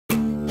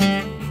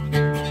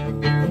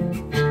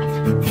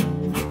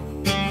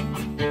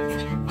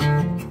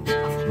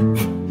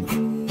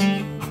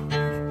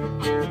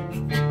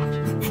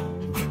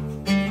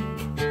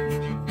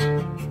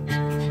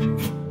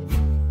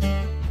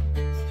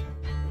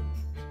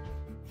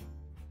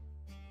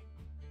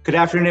Good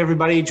afternoon,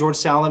 everybody. George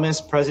Salamis,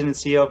 President and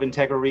CEO of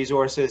Integra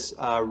Resources.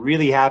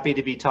 Really happy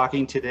to be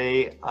talking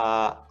today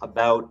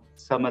about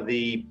some of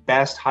the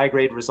best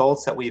high-grade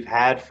results that we've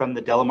had from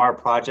the Delamar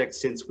project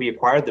since we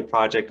acquired the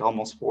project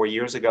almost 4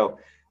 years ago.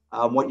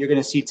 What you're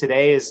going to see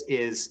today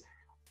is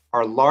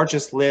our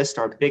largest list,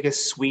 our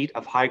biggest suite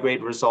of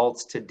high-grade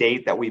results to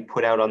date that we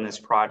put out on this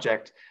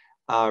project.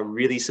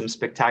 Really some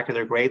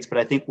spectacular grades, but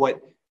I think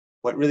what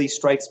really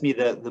strikes me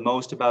the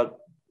most about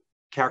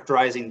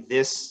characterizing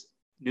this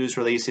news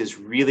release is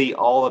really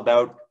all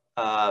about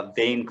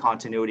vein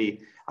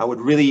continuity. I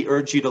would really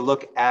urge you to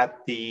look at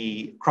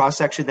the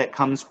cross-section that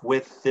comes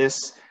with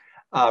this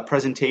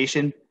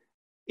presentation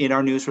in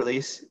our news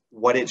release.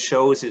 What it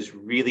shows is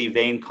really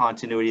vein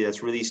continuity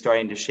that's really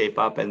starting to shape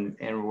up, and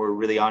we're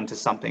really onto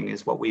something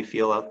is what we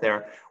feel out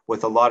there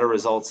with a lot of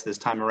results this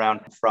time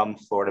around from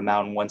Florida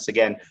Mountain. Once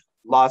again,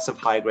 lots of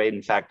high grade.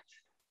 In fact,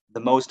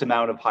 the most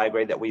amount of high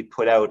grade that we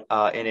put out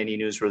in any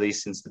news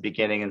release since the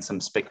beginning, and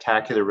some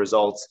spectacular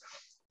results.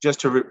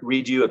 Just to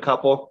read you a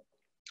couple,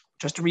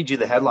 just to read you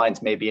the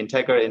headlines maybe.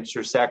 Integra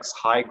intersects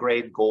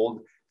high-grade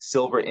gold,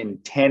 silver in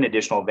 10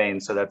 additional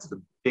veins. So that's the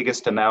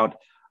biggest amount,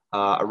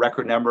 a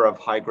record number of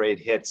high-grade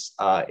hits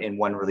in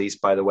one release,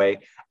 by the way,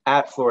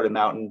 at Florida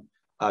Mountain.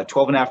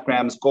 12.5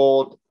 grams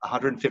gold,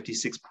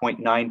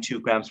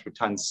 156.92 grams per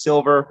ton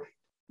silver,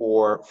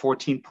 or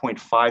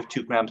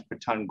 14.52 grams per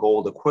ton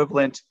gold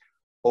equivalent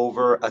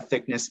over a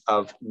thickness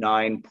of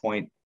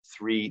 9.39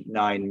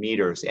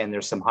 meters, and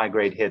there's some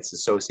high-grade hits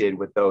associated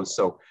with those.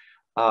 So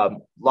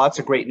lots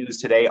of great news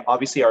today.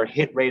 Obviously, our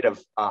hit rate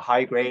of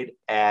high grade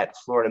at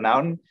Florida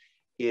Mountain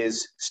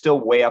is still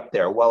way up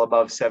there, well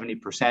above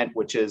 70%,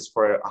 which is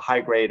for a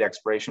high-grade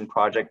exploration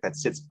project that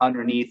sits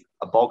underneath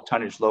a bulk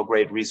tonnage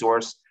low-grade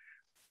resource.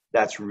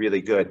 That's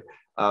really good.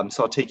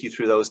 So I'll take you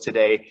through those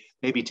today,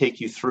 maybe take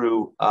you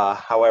through,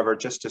 however,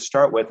 just to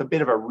start with, a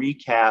bit of a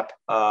recap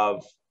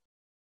of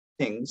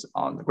things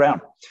on the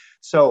ground.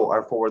 So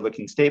our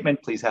forward-looking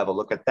statement, please have a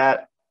look at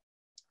that.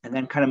 And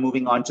then kind of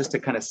moving on just to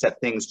kind of set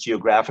things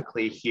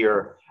geographically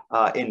here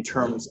in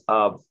terms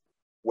of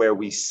where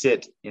we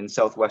sit in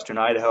southwestern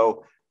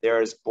Idaho.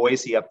 There's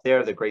Boise up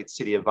there, the great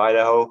city of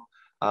Idaho,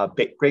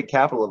 great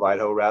capital of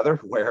Idaho, rather,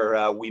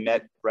 where we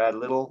met Brad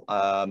Little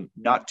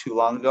not too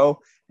long ago.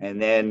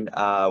 And then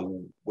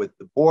with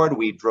the board,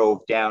 we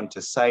drove down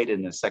to site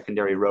in the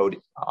secondary road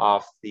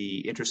off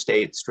the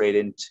interstate straight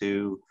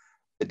into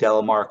the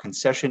Delamar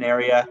concession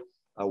area.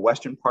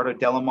 Western part of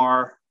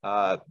Delamar.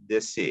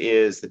 This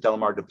is the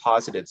Delamar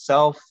deposit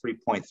itself,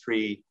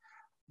 3.3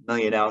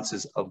 million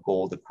ounces of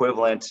gold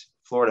equivalent.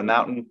 Florida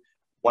Mountain,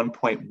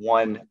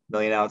 1.1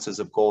 million ounces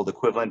of gold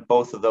equivalent.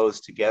 Both of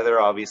those together,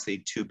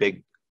 obviously two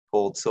big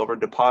gold silver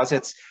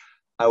deposits.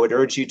 I would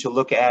urge you to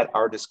look at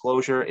our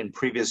disclosure in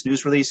previous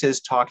news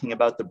releases talking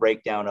about the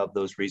breakdown of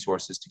those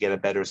resources to get a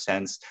better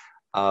sense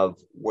of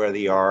where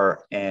they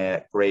are,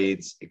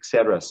 grades,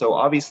 etc. So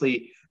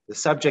obviously, the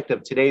subject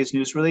of today's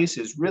news release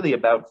is really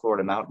about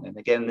Florida Mountain. And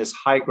again, this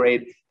high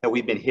grade that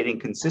we've been hitting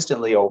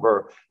consistently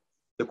over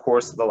the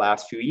course of the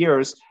last few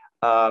years.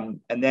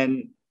 And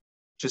then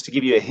just to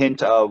give you a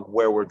hint of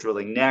where we're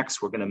drilling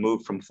next, we're going to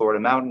move from Florida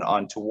Mountain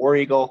on to War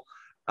Eagle.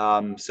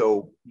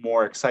 So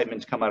more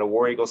excitement to come out of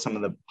War Eagle. Some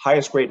of the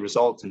highest grade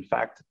results, in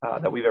fact,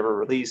 that we've ever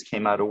released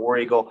came out of War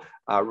Eagle.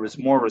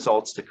 More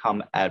results to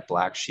come at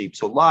Black Sheep.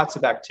 So lots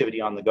of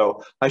activity on the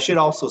go. I should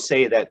also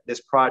say that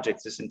this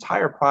project, this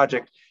entire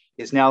project,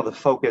 is now the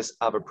focus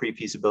of a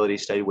pre-feasibility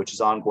study, which is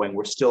ongoing.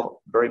 We're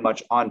still very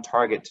much on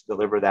target to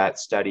deliver that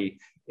study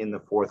in the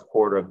fourth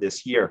quarter of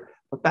this year.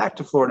 But back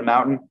to Florida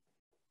Mountain,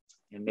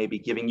 and maybe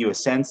giving you a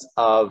sense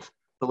of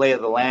the lay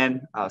of the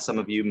land. Some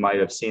of you might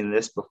have seen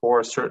this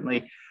before,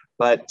 certainly,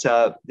 but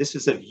this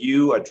is a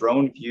view, a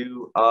drone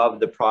view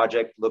of the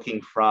project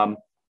looking from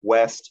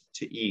west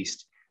to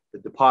east. The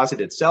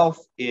deposit itself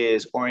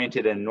is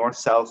oriented in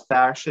north-south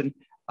fashion,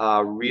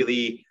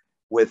 really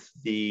with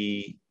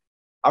the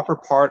upper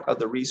part of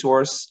the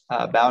resource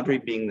boundary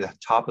being the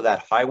top of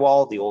that high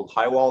wall, the old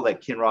high wall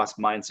that Kinross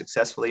mined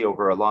successfully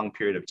over a long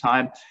period of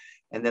time.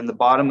 And then the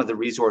bottom of the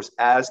resource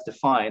as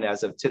defined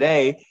as of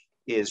today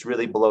is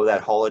really below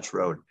that haulage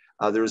road.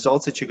 The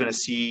results that you're going to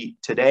see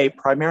today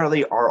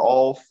primarily are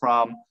all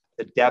from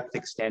the depth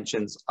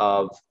extensions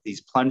of these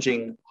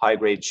plunging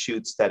high-grade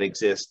chutes that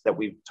exist that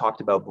we've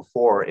talked about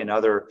before in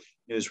other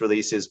news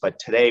releases. But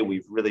today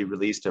we've really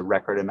released a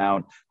record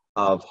amount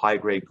of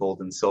high-grade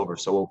gold and silver.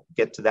 So we'll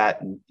get to that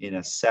in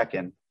a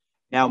second.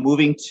 Now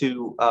moving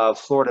to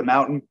Florida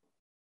Mountain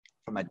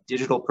from a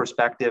digital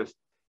perspective,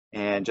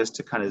 and just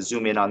to kind of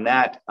zoom in on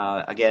that,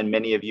 again,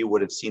 many of you would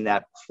have seen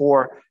that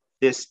before.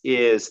 This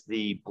is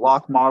the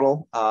block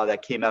model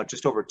that came out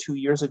just over 2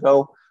 years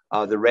ago.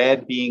 The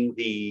red being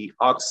the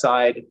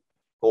oxide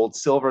gold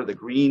silver, the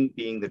green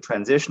being the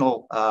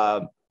transitional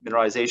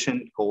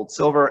mineralization gold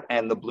silver,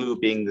 and the blue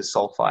being the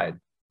sulfide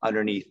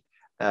underneath.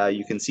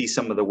 You can see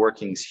some of the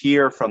workings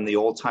here from the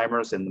old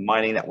timers and the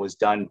mining that was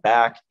done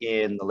back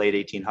in the late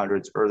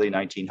 1800s, early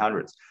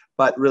 1900s.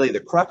 But really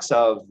the crux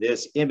of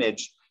this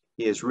image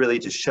is really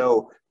to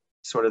show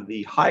sort of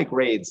the high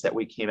grades that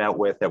we came out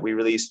with, that we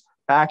released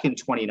back in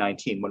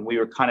 2019, when we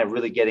were kind of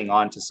really getting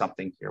on to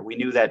something here. We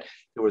knew that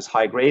there was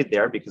high grade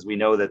there because we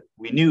knew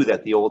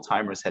that the old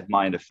timers had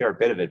mined a fair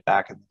bit of it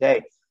back in the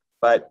day.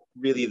 But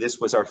really, this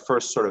was our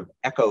first sort of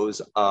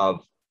echoes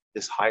of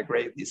this high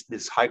grade,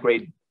 this high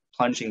grade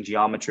plunging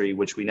geometry,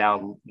 which we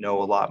now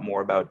know a lot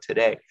more about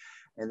today.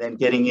 And then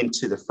getting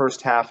into the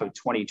first half of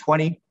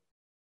 2020,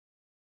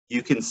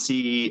 you can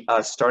see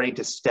us starting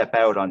to step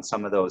out on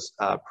some of those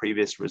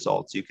previous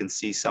results. You can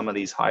see some of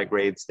these high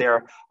grades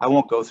there. I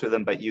won't go through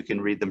them, but you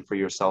can read them for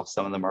yourself.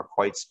 Some of them are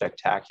quite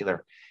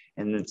spectacular.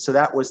 And so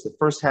that was the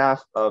first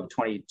half of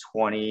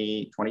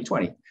 2020.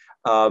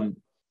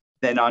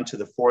 Then on to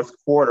the fourth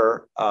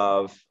quarter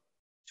of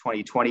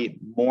 2020,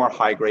 more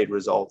high grade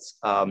results.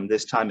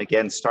 This time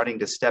again, starting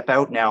to step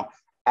out now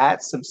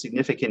at some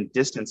significant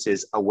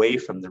distances away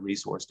from the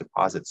resource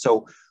deposit.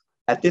 So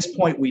at this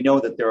point, we know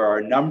that there are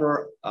a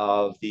number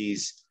of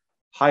these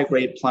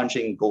high-grade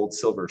plunging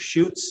gold-silver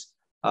shoots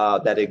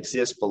that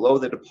exist below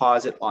the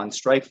deposit, on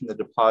strike from the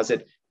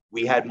deposit.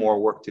 We had more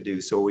work to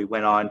do, so we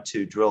went on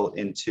to drill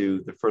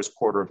into the first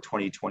quarter of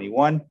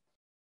 2021,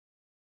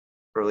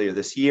 earlier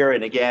this year.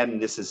 And again,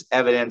 this is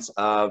evidence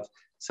of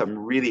some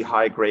really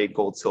high-grade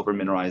gold-silver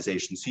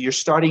mineralization. So you're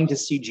starting to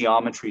see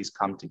geometries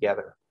come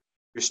together.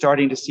 You're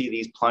starting to see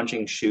these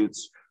plunging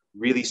shoots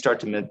really start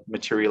to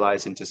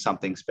materialize into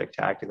something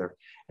spectacular.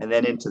 And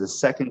then into the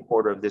second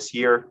quarter of this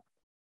year,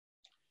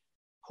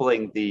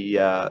 pulling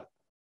the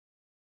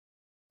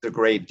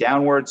grade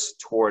downwards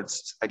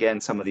towards,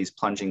 again, some of these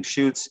plunging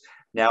shoots.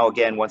 Now,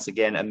 again, once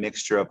again, a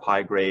mixture of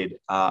high grade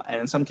and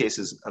in some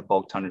cases, a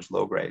bulk tonnage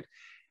low grade.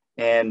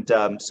 And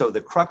so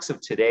the crux of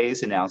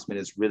today's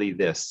announcement is really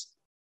this.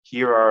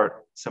 Here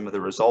are some of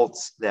the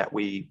results that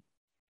we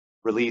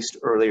released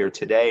earlier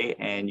today,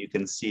 and you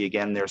can see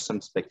again there's some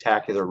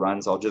spectacular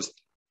runs. I'll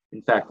just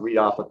in fact read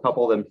off a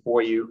couple of them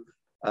for you.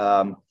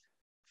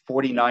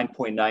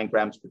 49.9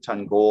 grams per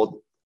ton gold,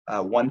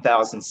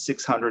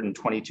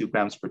 1,622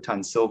 grams per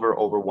ton silver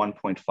over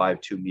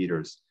 1.52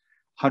 meters,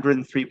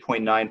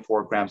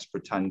 103.94 grams per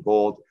ton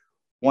gold,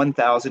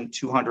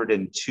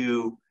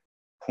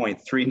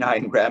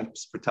 1,202.39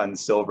 grams per ton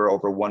silver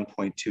over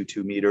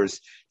 1.22 meters,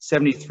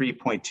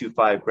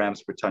 73.25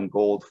 grams per ton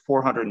gold,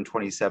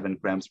 427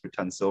 grams per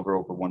ton silver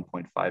over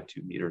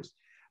 1.52 meters.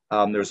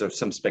 There's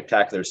some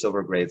spectacular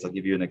silver grades. I'll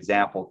give you an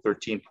example: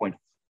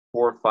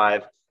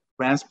 13.45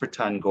 grams per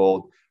ton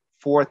gold,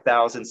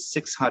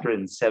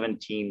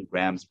 4,617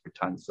 grams per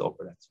ton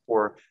silver. That's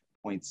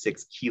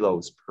 4.6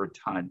 kilos per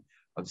ton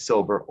of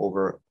silver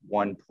over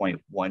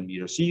 1.1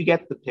 meters. So you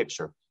get the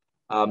picture.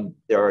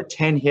 There are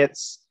 10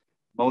 hits,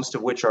 most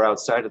of which are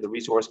outside of the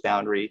resource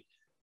boundary,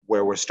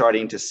 where we're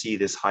starting to see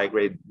this high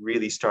grade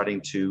really starting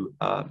to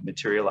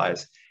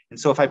materialize. And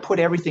so if I put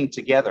everything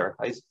together,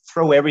 I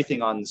throw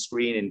everything on the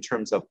screen in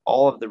terms of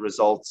all of the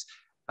results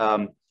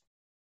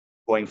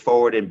going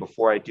forward. And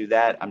before I do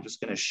that, I'm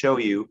just going to show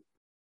you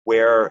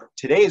where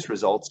today's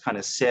results kind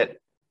of sit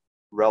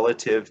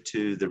relative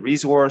to the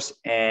resource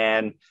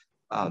and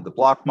the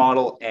block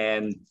model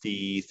and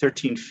the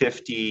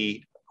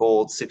 1350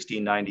 gold,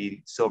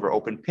 1690 silver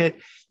open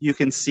pit. You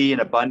can see an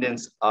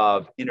abundance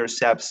of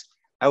intercepts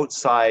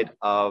outside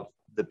of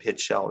the pit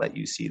shell that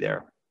you see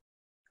there.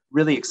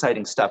 Really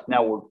exciting stuff.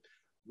 Now we're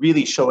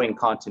really showing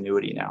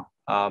continuity now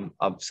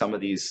of some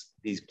of these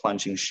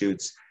plunging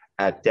shoots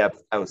at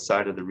depth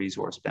outside of the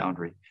resource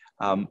boundary.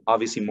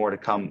 Obviously more to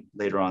come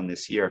later on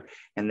this year.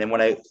 And then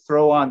when I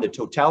throw on the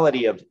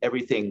totality of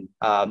everything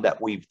that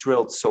we've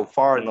drilled so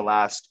far in the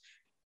last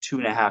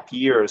 2.5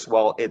 years,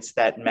 well, it's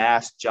that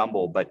mass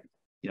jumble, but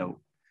you know,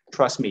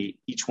 trust me,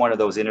 each one of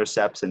those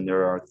intercepts, and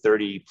there are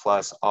 30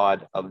 plus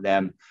odd of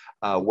them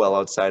well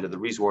outside of the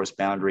resource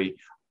boundary,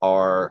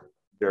 are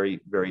very,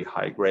 very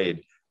high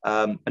grade.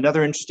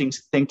 Another interesting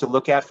thing to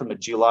look at from a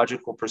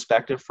geological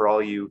perspective for all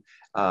you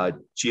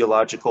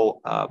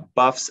geological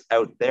buffs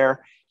out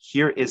there,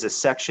 here is a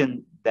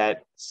section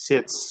that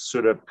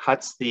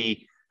cuts the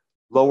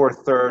lower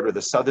third or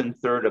the southern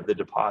third of the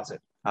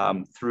deposit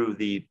through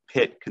the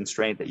pit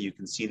constraint that you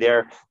can see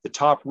there. The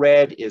top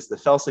red is the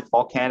felsic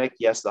volcanic.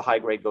 Yes, the high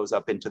grade goes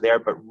up into there,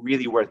 but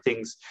really where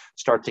things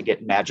start to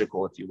get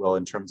magical, if you will,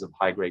 in terms of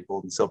high grade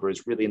gold and silver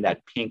is really in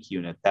that pink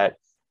unit, that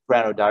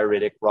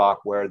granodioritic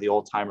rock where the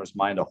old timers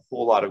mined a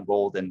whole lot of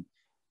gold and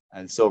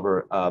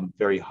silver,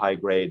 very high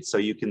grade. So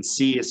you can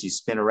see as you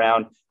spin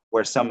around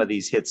where some of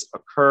these hits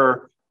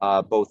occur,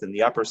 both in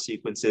the upper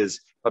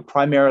sequences, but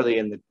primarily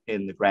in the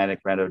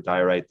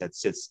granodiorite that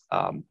sits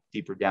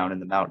deeper down in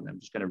the mountain. I'm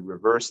just going to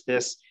reverse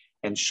this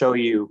and show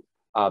you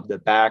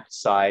the back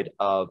side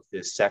of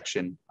this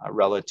section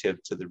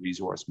relative to the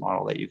resource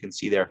model that you can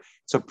see there.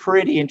 So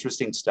pretty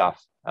interesting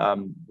stuff.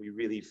 We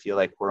really feel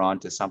like we're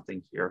onto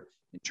something here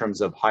in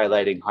terms of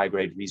highlighting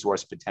high-grade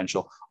resource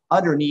potential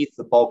underneath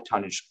the bulk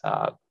tonnage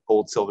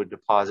gold-silver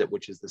deposit,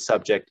 which is the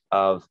subject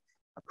of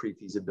a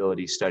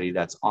pre-feasibility study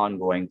that's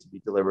ongoing to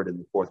be delivered in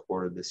the fourth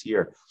quarter of this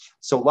year.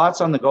 So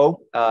lots on the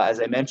go. As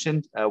I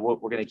mentioned, we're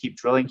going to keep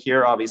drilling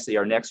here. Obviously,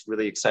 our next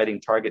really exciting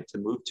target to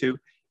move to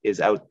is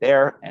out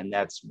there, and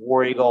that's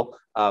War Eagle.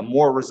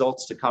 More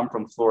results to come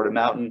from Florida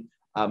Mountain,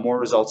 more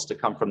results to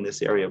come from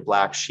this area of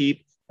black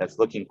sheep. That's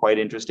looking quite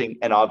interesting,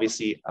 and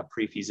obviously a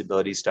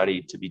pre-feasibility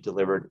study to be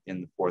delivered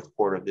in the fourth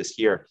quarter of this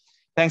year.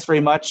 Thanks very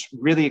much.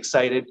 Really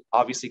excited.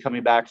 Obviously,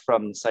 coming back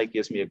from the site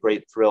gives me a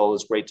great thrill.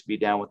 It's great to be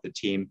down with the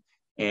team,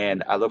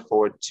 and I look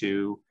forward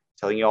to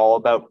telling you all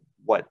about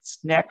what's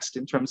next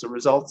in terms of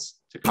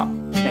results to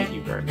come. Thank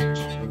you very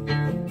much.